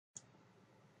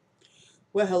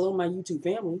Well, hello, my YouTube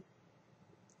family.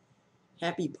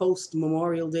 Happy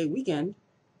post-Memorial Day weekend.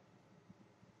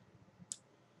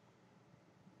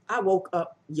 I woke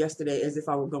up yesterday as if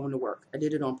I were going to work. I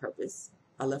did it on purpose.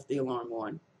 I left the alarm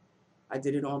on. I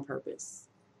did it on purpose.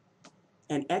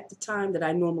 And at the time that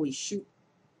I normally shoot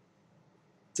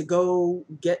to go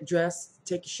get dressed,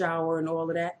 take a shower, and all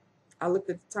of that, I looked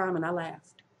at the time and I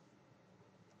laughed.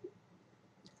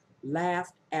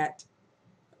 Laughed at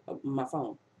my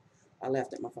phone. I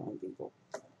laughed at my phone, people.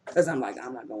 Because I'm like,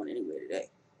 I'm not going anywhere today.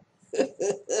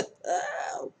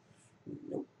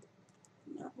 Nope,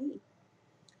 not me.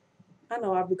 I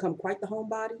know I've become quite the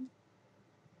homebody.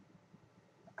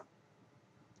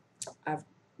 I've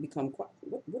become quite.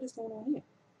 What is going on here?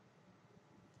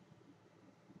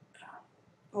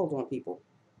 Hold on, people.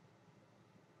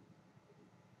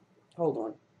 Hold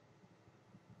on.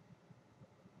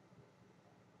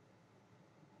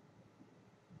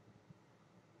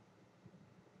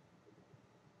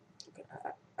 Okay.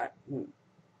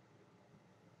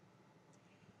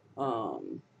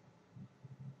 Um.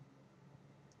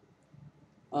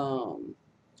 Um.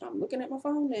 I'm looking at my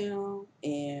phone now,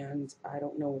 and I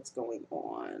don't know what's going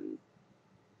on.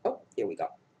 Oh, here we go.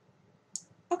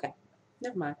 Okay,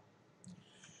 never mind.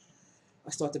 I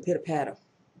start to pitter patter.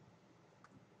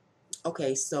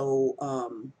 Okay, so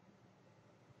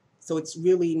it's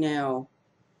really now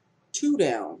 2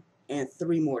 down and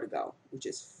 3 more to go, which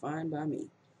is fine by me.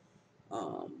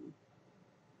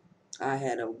 I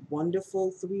had a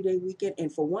wonderful 3-day weekend,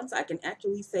 and for once, I can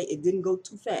actually say it didn't go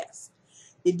too fast.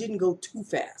 It didn't go too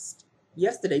fast.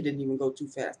 Yesterday didn't even go too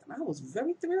fast, and I was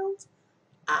very thrilled.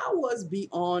 I was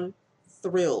beyond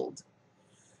thrilled.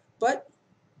 But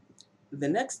the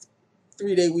next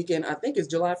 3-day weekend, I think, is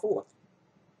July 4th.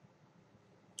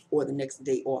 Or the next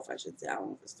day off, I should say. I don't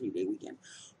know if it's 3-day weekend,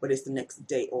 but it's the next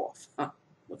day off.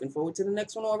 Looking forward to the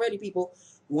next one already, people.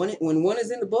 When one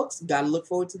is in the books, got to look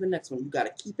forward to the next one. You got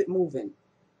to keep it moving.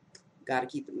 Got to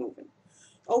keep it moving.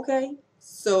 Okay,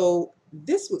 so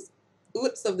this was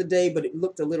lips of the day, but it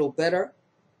looked a little better.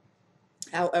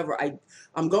 However,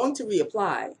 I'm going to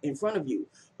reapply in front of you,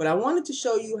 but I wanted to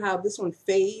show you how this one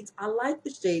fades. I like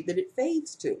the shade that it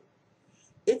fades to.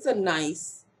 It's a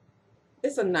nice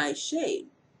shade.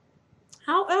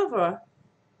 However,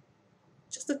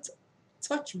 just a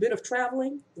touch bit of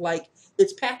traveling, like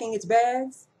it's packing its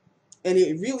bags and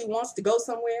it really wants to go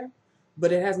somewhere,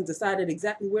 but it hasn't decided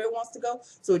exactly where it wants to go,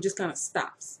 so it just kind of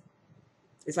stops.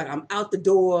 It's like I'm out the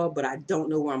door, but I don't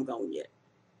know where I'm going yet.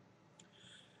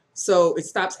 So it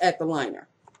stops at the liner.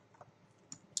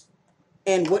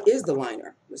 And what is the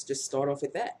liner? Let's just start off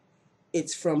with that.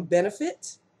 It's from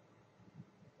Benefit,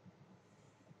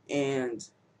 and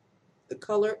the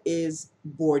color is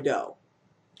Bordeaux.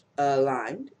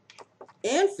 Lined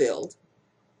and filled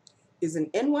is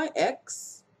an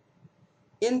NYX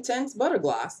Intense Butter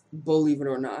Gloss, believe it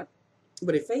or not,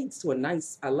 but it fades to a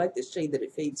nice, I like the shade that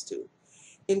it fades to.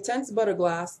 Intense Butter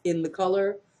Gloss in the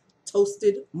color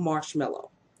Toasted Marshmallow.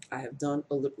 I have done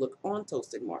a lip look on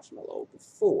Toasted Marshmallow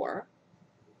before.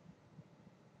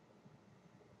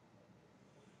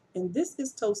 And this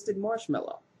is Toasted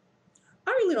Marshmallow.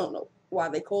 I really don't know why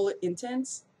they call it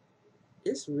intense.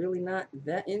 It's really not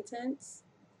that intense.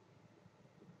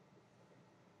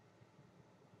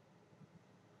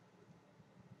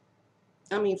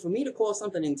 I mean, for me to call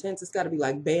something intense, it's got to be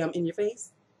like bam in your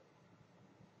face.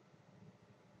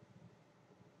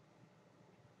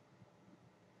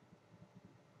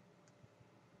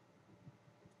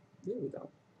 There we go.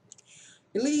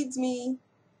 It leads me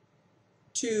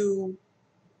to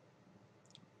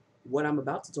what I'm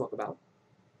about to talk about.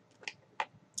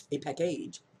 A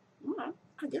package.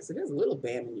 I guess it is a little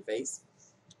bam in your face.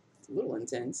 It's a little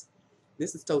intense.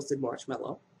 This is Toasted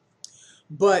Marshmallow.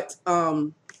 But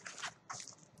a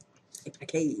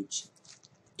package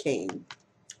came.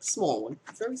 Small one.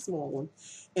 Very small one.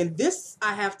 And this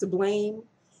I have to blame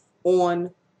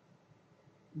on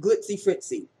Glitzy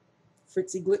Fritzy.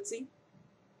 Fritzy Glitzy.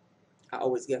 I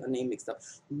always get her name mixed up.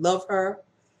 Love her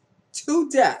to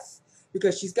death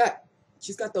because she's got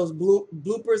those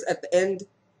bloopers at the end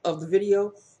of the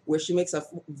video where she makes her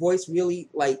voice really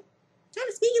like trying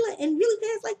to speak and really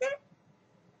fast like that.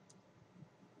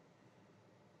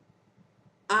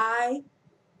 I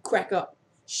crack up.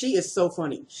 She is so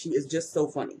funny. She is just so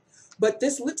funny. But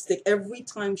this lipstick, every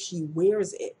time she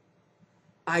wears it,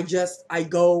 I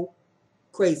go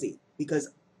crazy because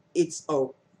it's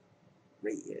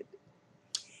rated.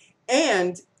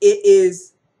 And it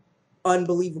is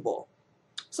unbelievable.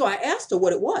 So I asked her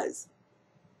what it was.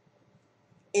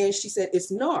 And she said,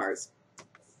 it's Nars.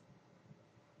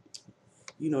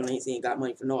 You know Nancy ain't got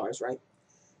money for Nars, right?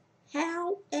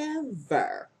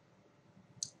 However,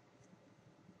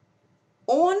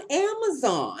 on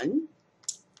Amazon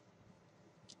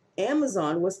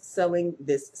was selling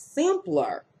this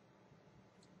sampler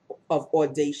of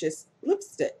Audacious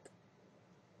lipstick.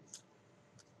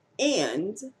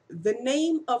 And the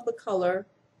name of the color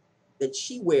that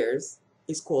she wears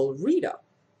is called Rita.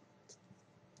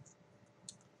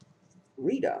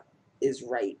 Rita is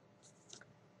right.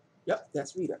 Yep,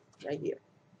 that's Rita right here.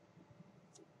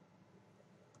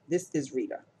 This is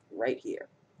Rita right here.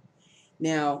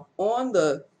 Now, on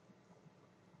the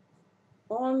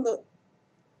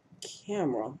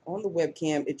camera, on the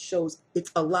webcam, it shows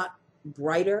it's a lot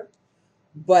brighter,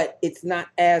 but it's not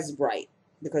as bright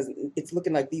because it's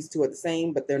looking like these two are the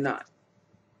same, but they're not.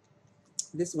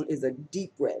 This one is a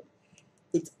deep red.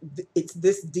 It's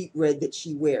this deep red that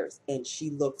she wears, and she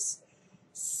looks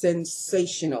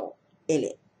sensational in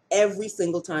it. Every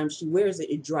single time she wears it,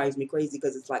 it drives me crazy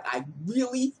because it's like, I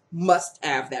really must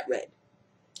have that red.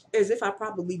 As if I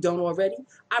probably don't already.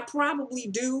 I probably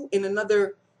do in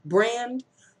another brand,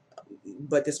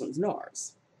 but this one's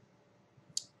Nars.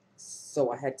 So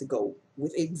I had to go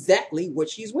with exactly what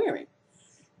she's wearing.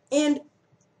 And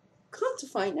come to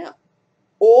find out,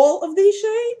 all of these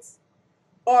shades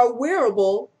are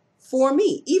wearable for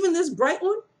me. Even this bright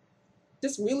one,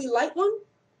 this really light one,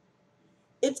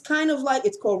 it's kind of like,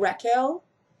 it's called Raquel.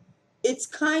 It's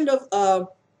kind of a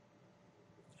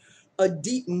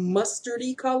deep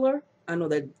mustardy color. I know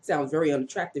that sounds very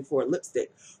unattractive for a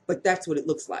lipstick, but that's what it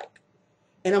looks like.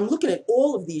 And I'm looking at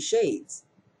all of these shades,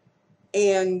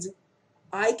 and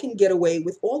I can get away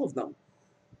with all of them.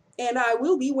 And I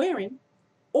will be wearing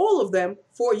all of them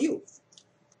for you.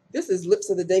 This is Lips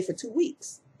of the Day for 2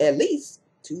 weeks. At least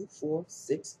 2, 4,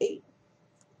 6, 8.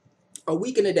 A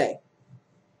week and a day.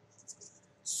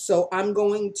 So I'm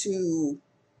going to,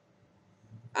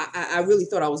 I really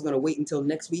thought I was going to wait until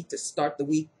next week to start the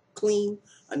week clean.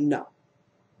 No.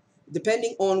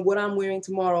 Depending on what I'm wearing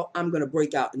tomorrow, I'm going to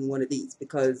break out in one of these,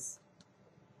 because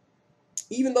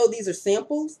even though these are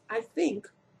samples, I think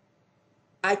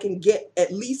I can get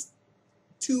at least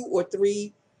 2 or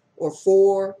 3 or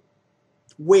 4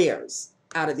 wears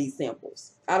out of these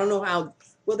samples. I don't know how,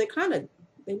 well, they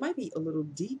might be a little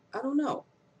deep. I don't know.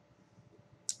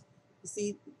 You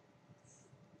see,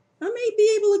 I may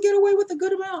be able to get away with a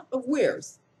good amount of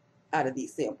wears out of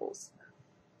these samples.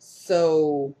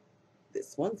 So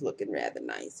this one's looking rather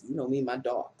nice. You know me, my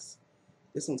dogs.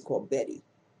 This one's called Betty.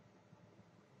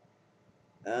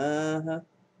 But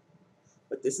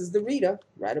this is the Rita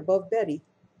right above Betty.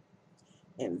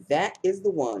 And that is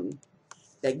the one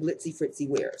that Glitzy Fritzy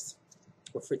wears.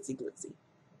 Or Fritzy Glitzy.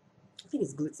 I think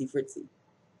it's Glitzy Fritzy.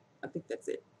 I think that's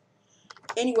it.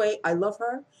 Anyway, I love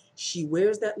her. She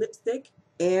wears that lipstick,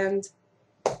 and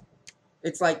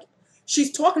it's like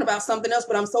she's talking about something else,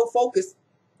 but I'm so focused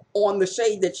on the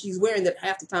shade that she's wearing that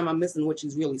half the time I'm missing what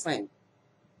she's really saying.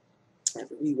 I have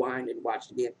to rewind and watch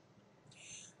it again.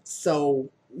 So,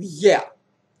 yeah.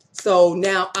 So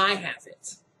now I have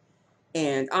it.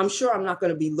 And I'm sure I'm not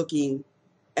going to be looking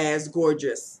as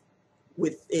gorgeous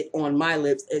with it on my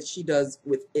lips as she does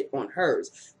with it on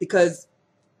hers, because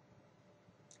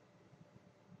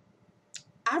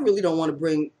I really don't want to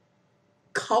bring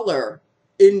color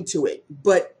into it.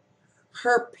 But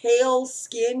her pale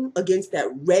skin against that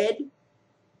red,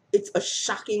 it's a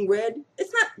shocking red.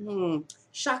 It's not,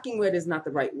 shocking red is not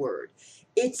the right word.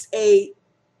 It's a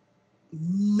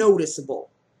noticeable.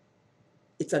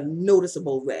 It's a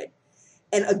noticeable red.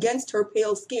 And against her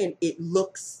pale skin, it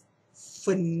looks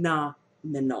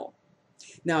phenomenal.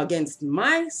 Now, against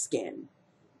my skin,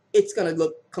 it's going to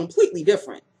look completely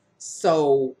different.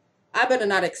 So I better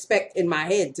not expect in my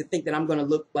head to think that I'm going to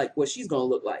look like what she's going to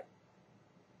look like.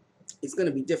 It's going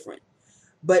to be different.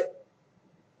 But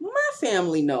my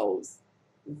family knows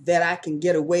that I can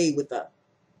get away with a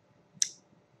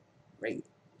red.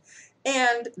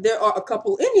 And there are a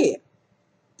couple in here.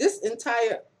 This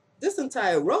entire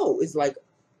row is like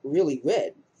really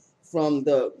red, from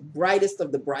the brightest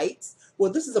of the brights.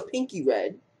 Well, this is a pinky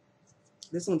red.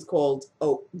 This one's called,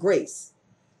 oh, Grace.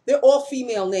 They're all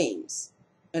female names,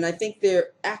 and I think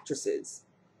they're actresses.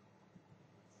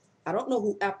 I don't know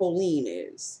who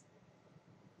Apolline is.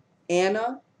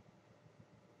 Anna,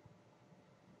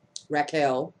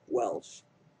 Raquel Welsh,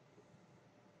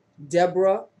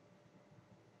 Deborah,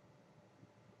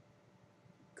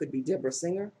 could be Deborah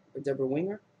Singer or Deborah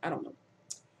Winger, I don't know.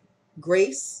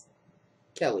 Grace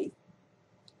Kelly,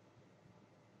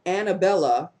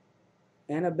 Annabella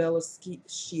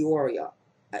Schioria,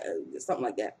 something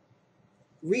like that.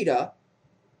 Rita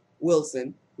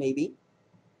Wilson, maybe,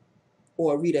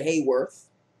 or Rita Hayworth.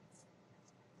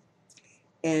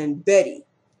 and Betty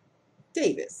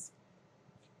Davis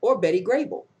or Betty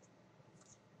Grable.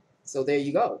 So there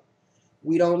you go.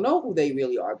 We don't know who they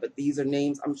really are, but these are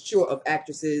names, I'm sure, of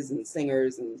actresses and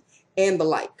singers and the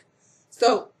like.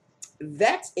 So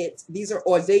that's it. These are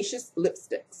Audacious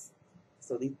lipsticks.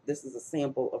 So this is a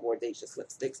sample of Audacious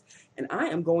lipsticks, and I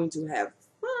am going to have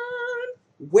fun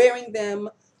wearing them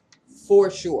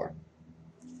for sure.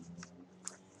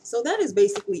 So that is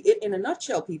basically it in a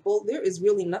nutshell, people. There is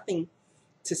really nothing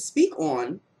to speak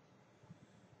on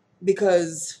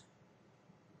because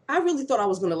I really thought I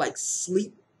was going to like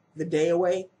sleep the day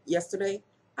away yesterday.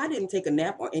 I didn't take a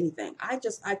nap or anything. I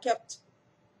kept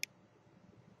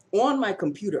on my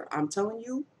computer. I'm telling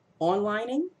you,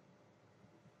 onlining.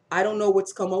 I don't know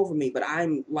what's come over me, but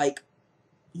I'm like,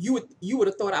 you would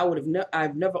have thought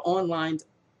I've never onlined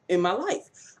in my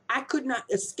life. I could not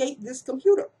escape this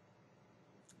computer.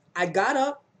 I got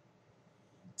up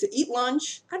to eat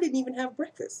lunch. I didn't even have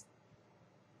breakfast.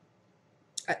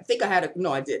 I think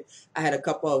I did. I had a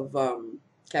cup of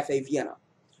Cafe Vienna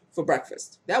for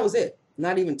breakfast. That was it.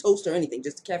 Not even toast or anything,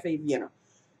 just Cafe Vienna.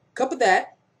 Cup of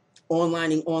that,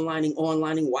 onlining,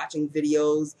 watching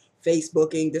videos,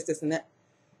 Facebooking, this, and that.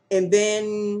 And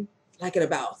then, like at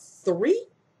about 3,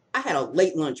 I had a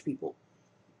late lunch, people.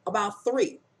 About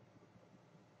 3,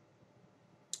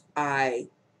 I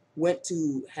went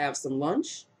to have some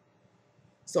lunch.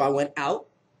 So I went out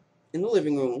in the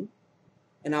living room,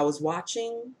 and I was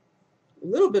watching a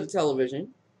little bit of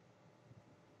television.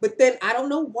 But then I don't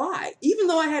know why, even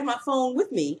though I had my phone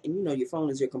with me, and you know your phone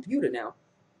is your computer now,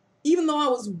 even though I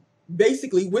was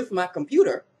basically with my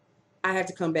computer, I had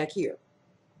to come back here.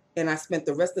 And I spent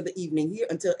the rest of the evening here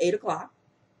until 8 o'clock.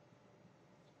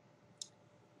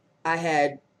 I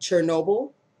had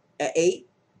Chernobyl at 8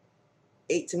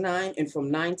 to 9, and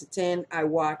from 9 to 10, I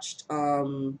watched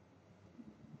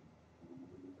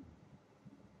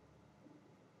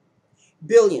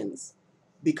Billions,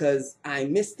 because I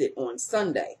missed it on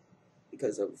Sunday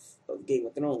because of Game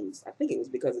of Thrones. I think it was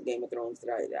because of Game of Thrones that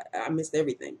I missed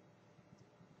everything.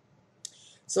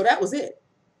 So that was it.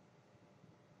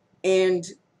 And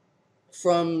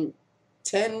from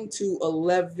 10 to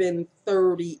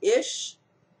 11:30-ish,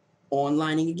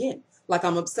 onlining again. Like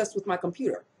I'm obsessed with my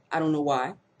computer. I don't know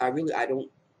why. I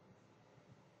don't.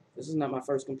 This is not my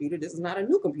first computer. This is not a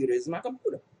new computer. This is my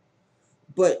computer.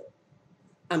 But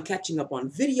I'm catching up on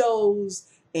videos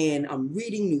and I'm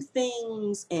reading new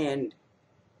things. And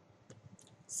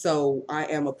so I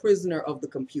am a prisoner of the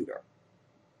computer.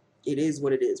 It is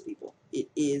what it is, people. It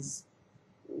is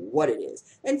what it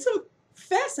is. And some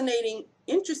fascinating,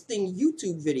 interesting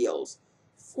YouTube videos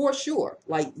for sure.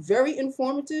 Like very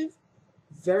informative,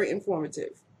 very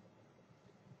informative.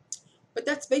 But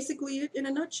that's basically it in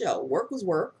a nutshell. Work was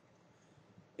work.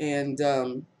 And,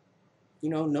 you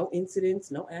know, no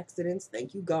incidents, no accidents.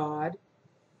 Thank you, God.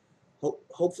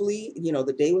 Hopefully, you know,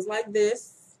 the day was like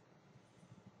this.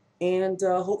 And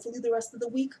hopefully the rest of the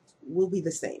week will be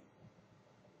the same.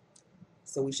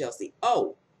 So we shall see.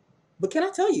 Oh, but can I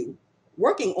tell you,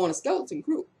 working on a skeleton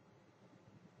crew.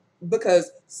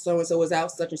 Because so-and-so was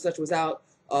out, such and such was out.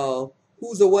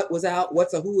 Who's a what was out,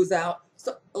 what's a who was out.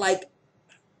 So, like,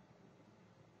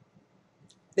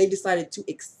 they decided to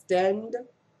extend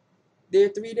their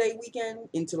 3-day weekend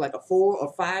into like a 4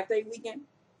 or 5-day weekend.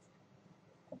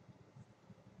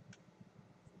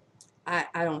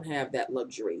 I don't have that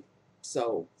luxury.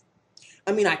 So,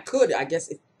 I mean, I could, I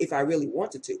guess, if I really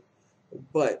wanted to.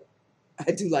 But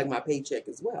I do like my paycheck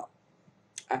as well.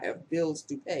 I have bills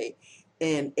to pay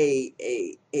and a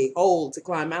hole to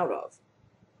climb out of.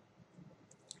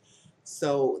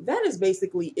 So that is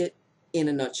basically it in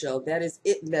a nutshell. That is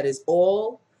it. That is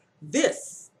all.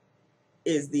 This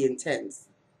is the Intense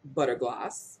Butter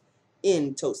Gloss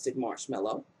in Toasted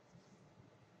Marshmallow.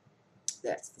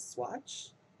 That's the swatch.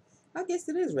 I guess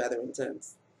it is rather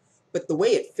intense. But the way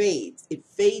it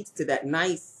fades to that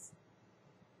nice,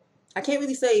 I can't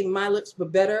really say My Lips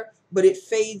But Better, but it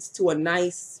fades to a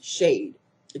nice shade.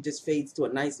 It just fades to a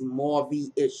nice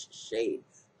mauve-ish shade.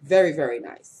 Very, very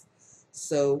nice.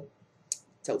 So,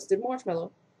 Toasted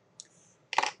Marshmallow.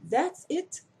 That's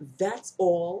it. That's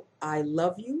all. I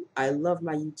love you. I love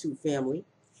my YouTube family.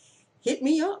 Hit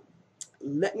me up.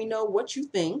 Let me know what you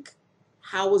think.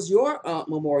 How was your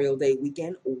Memorial Day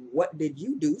weekend? What did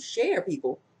you do? Share,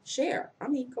 people. Share. I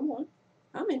mean, come on.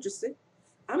 I'm interested.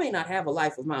 I may not have a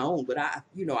life of my own, but I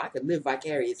could live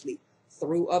vicariously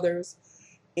through others.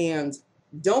 And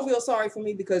don't feel sorry for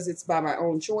me because it's by my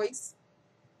own choice.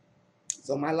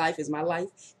 So my life is my life.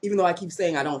 Even though I keep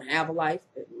saying I don't have a life,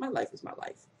 my life is my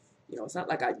life. You know, it's not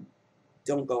like I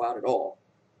don't go out at all.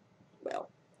 Well,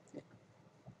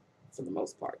 for the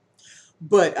most part.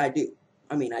 But I do.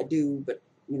 I mean, I do, but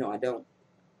you know, I don't.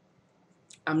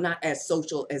 I'm not as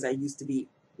social as I used to be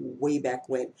way back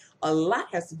when. A lot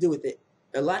has to do with it.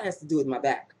 A lot has to do with my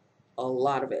back. A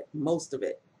lot of it, most of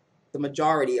it, the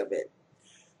majority of it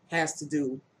has to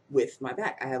do with my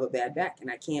back. I have a bad back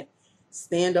and I can't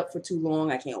stand up for too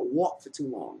long. I can't walk for too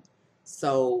long.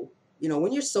 So, you know,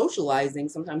 when you're socializing,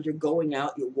 sometimes you're going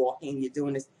out, you're walking, you're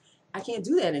doing this. I can't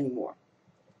do that anymore.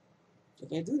 I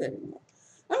can't do that anymore.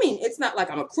 I mean, it's not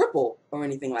like I'm a cripple or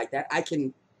anything like that. I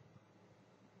can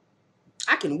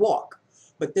walk,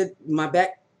 but then my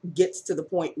back gets to the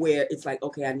point where it's like,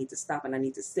 okay, I need to stop and I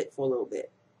need to sit for a little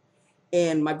bit.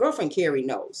 And my girlfriend Carrie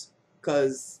knows,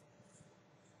 because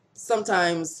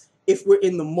sometimes if we're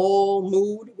in the mall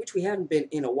mood, which we haven't been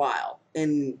in a while,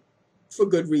 and for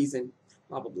good reason,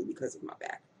 probably because of my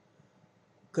back.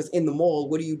 Because in the mall,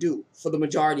 what do you do for the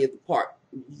majority of the part?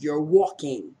 You're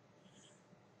walking.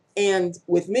 And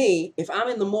with me, if I'm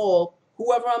in the mall,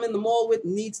 whoever I'm in the mall with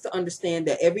needs to understand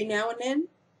that every now and then,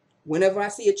 whenever I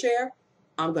see a chair,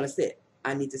 I'm going to sit.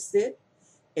 I need to sit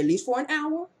at least for an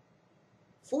hour,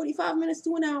 45 minutes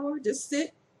to an hour. Just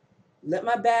sit, let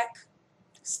my back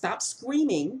stop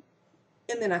screaming,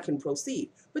 and then I can proceed.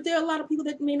 But there are a lot of people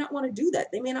that may not want to do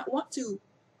that. They may not want to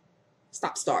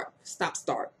stop, start, stop,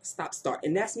 start, stop, start.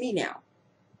 And that's me now.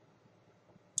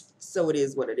 So it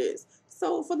is what it is.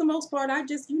 So for the most part, I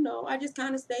just, you know, I just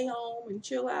kind of stay home and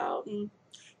chill out and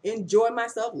enjoy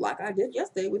myself like I did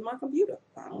yesterday with my computer.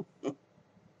 I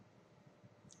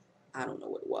don't know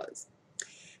what it was.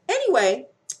 Anyway,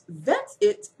 that's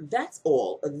it. That's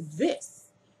all.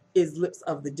 This is Lips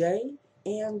of the Day.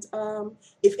 And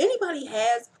if anybody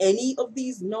has any of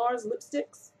these Nars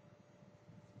lipsticks,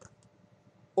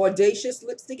 Audacious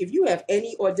lipstick, if you have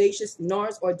any Audacious,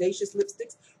 Nars Audacious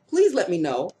lipsticks, please let me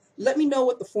know. Let me know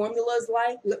what the formula is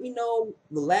like. Let me know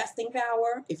the lasting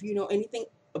power. If you know anything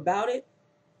about it,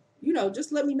 you know,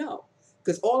 just let me know.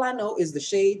 Because all I know is the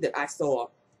shade that I saw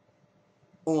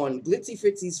on Glitzy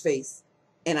Fritzy's face,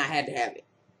 and I had to have it.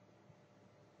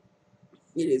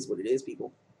 It is what it is,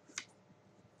 people.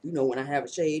 You know, when I have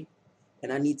a shade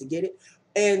and I need to get it.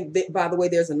 And by the way,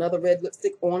 there's another red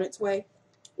lipstick on its way.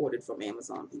 Ordered from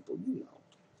Amazon, people. You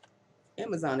know,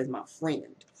 Amazon is my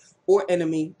friend or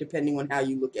enemy, depending on how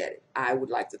you look at it. I would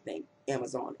like to think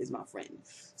Amazon is my friend.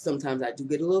 Sometimes I do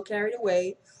get a little carried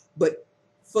away, but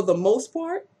for the most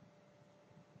part,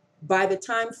 by the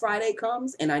time Friday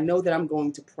comes and I know that I'm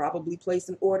going to probably place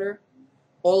an order,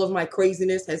 all of my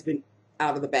craziness has been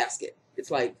out of the basket.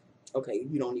 It's like, okay,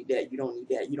 you don't need that. You don't need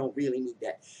that. You don't really need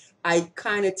that. I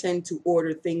kind of tend to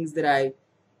order things that I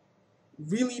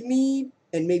really need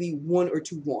and maybe one or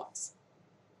two wants.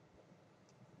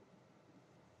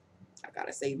 I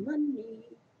gotta save money.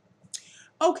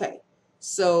 Okay,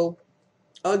 so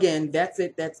again, that's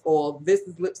it. That's all. This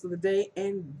is Lips of the Day,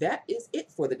 and that is it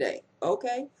for the day.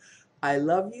 Okay, I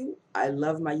love you. I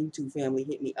love my YouTube family.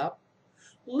 Hit me up.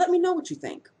 Let me know what you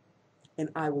think, and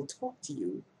I will talk to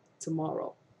you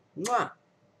tomorrow. Mwah.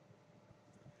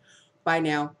 Bye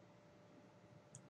now.